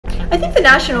I think the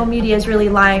national media is really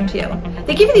lying to you.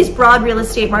 They give you these broad real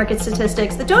estate market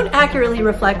statistics that don't accurately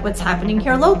reflect what's happening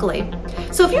here locally.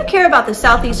 So if you care about the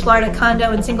Southeast Florida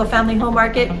condo and single family home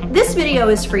market, this video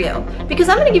is for you, because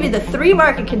I'm going to give you the 3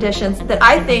 market conditions that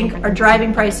I think are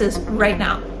driving prices right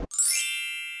now.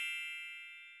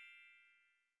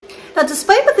 Now,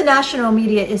 despite what the national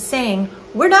media is saying,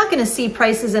 we're not going to see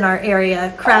prices in our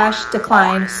area crash,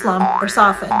 decline, slump, or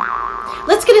soften.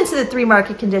 Let's get into the 3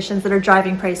 market conditions that are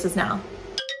driving prices now.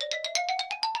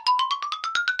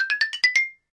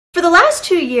 For the last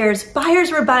 2 years,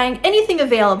 buyers were buying anything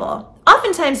available.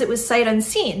 Oftentimes it was sight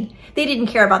unseen. They didn't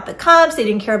care about the comps, they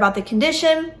didn't care about the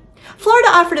condition. Florida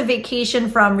offered a vacation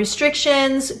from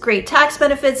restrictions, great tax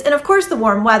benefits, and of course the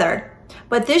warm weather.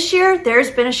 But this year,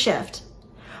 there's been a shift.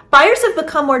 Buyers have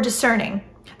become more discerning.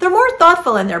 They're more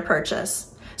thoughtful in their purchase.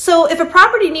 So if a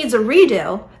property needs a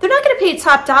redo, they're not going to pay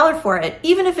top dollar for it,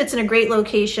 even if it's in a great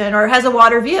location or has a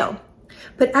water view.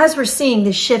 But as we're seeing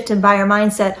this shift in buyer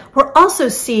mindset, we're also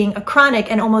seeing a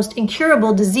chronic and almost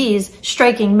incurable disease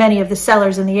striking many of the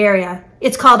sellers in the area.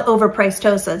 It's called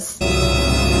overpricetosis.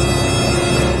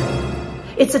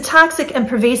 It's a toxic and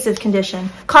pervasive condition,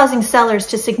 causing sellers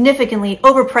to significantly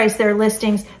overprice their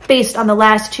listings based on the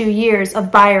last 2 years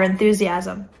of buyer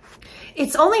enthusiasm.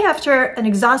 It's only after an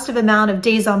exhaustive amount of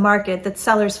days on market that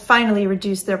sellers finally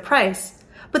reduce their price.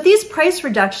 But these price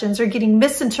reductions are getting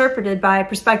misinterpreted by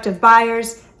prospective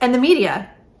buyers and the media.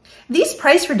 These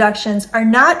price reductions are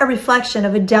not a reflection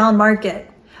of a down market.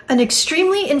 An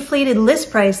extremely inflated list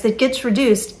price that gets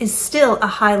reduced is still a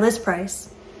high list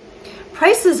price.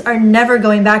 Prices are never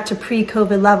going back to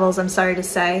pre-COVID levels, I'm sorry to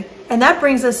say. And that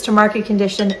brings us to market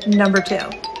condition number 2,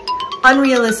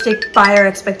 unrealistic buyer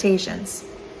expectations.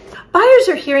 Buyers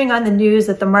are hearing on the news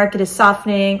that the market is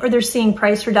softening or they're seeing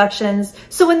price reductions.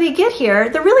 So when they get here,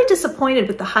 they're really disappointed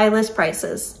with the high list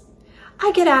prices.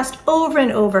 I get asked over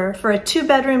and over for a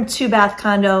 2-bedroom, 2-bath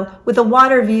condo with a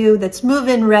water view that's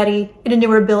move-in ready in a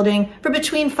newer building for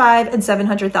between $500,000 and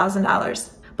 $700,000.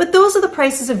 But those are the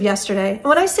prices of yesterday. And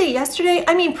when I say yesterday,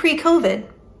 I mean pre-COVID.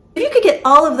 If you could get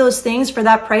all of those things for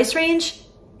that price range,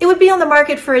 it would be on the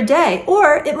market for a day,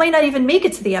 or it might not even make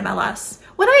it to the MLS.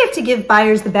 When I have to give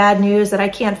buyers the bad news that I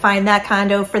can't find that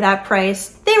condo for that price,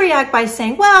 they react by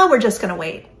saying, well, we're just going to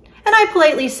wait. And I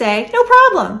politely say, no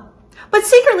problem. But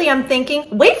secretly I'm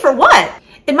thinking, wait for what?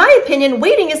 In my opinion,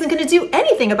 waiting isn't going to do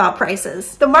anything about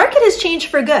prices. The market has changed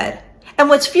for good. And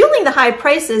what's fueling the high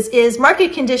prices is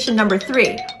market condition number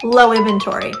 3, low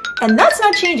inventory. And that's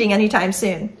not changing anytime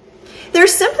soon.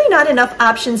 There's simply not enough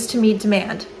options to meet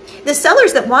demand. The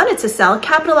sellers that wanted to sell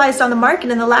capitalized on the market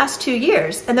in the last 2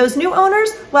 years, and those new owners,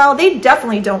 well, they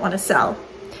definitely don't want to sell.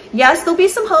 Yes, there'll be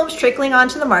some homes trickling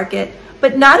onto the market,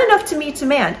 but not enough to meet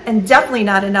demand, and definitely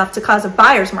not enough to cause a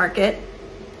buyer's market.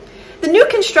 The new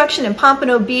construction in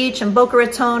Pompano Beach and Boca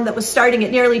Raton that was starting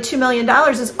at nearly $2 million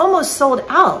is almost sold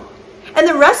out, and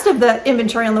the rest of the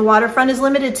inventory on the waterfront is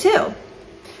limited too.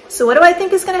 So what do I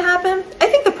think is going to happen? I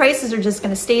think the prices are just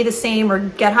going to stay the same or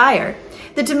get higher.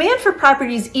 The demand for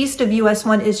properties east of US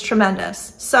 1 is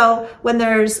tremendous. So when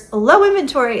there's low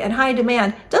inventory and high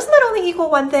demand, doesn't that only equal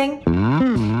one thing?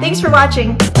 Thanks for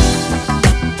watching.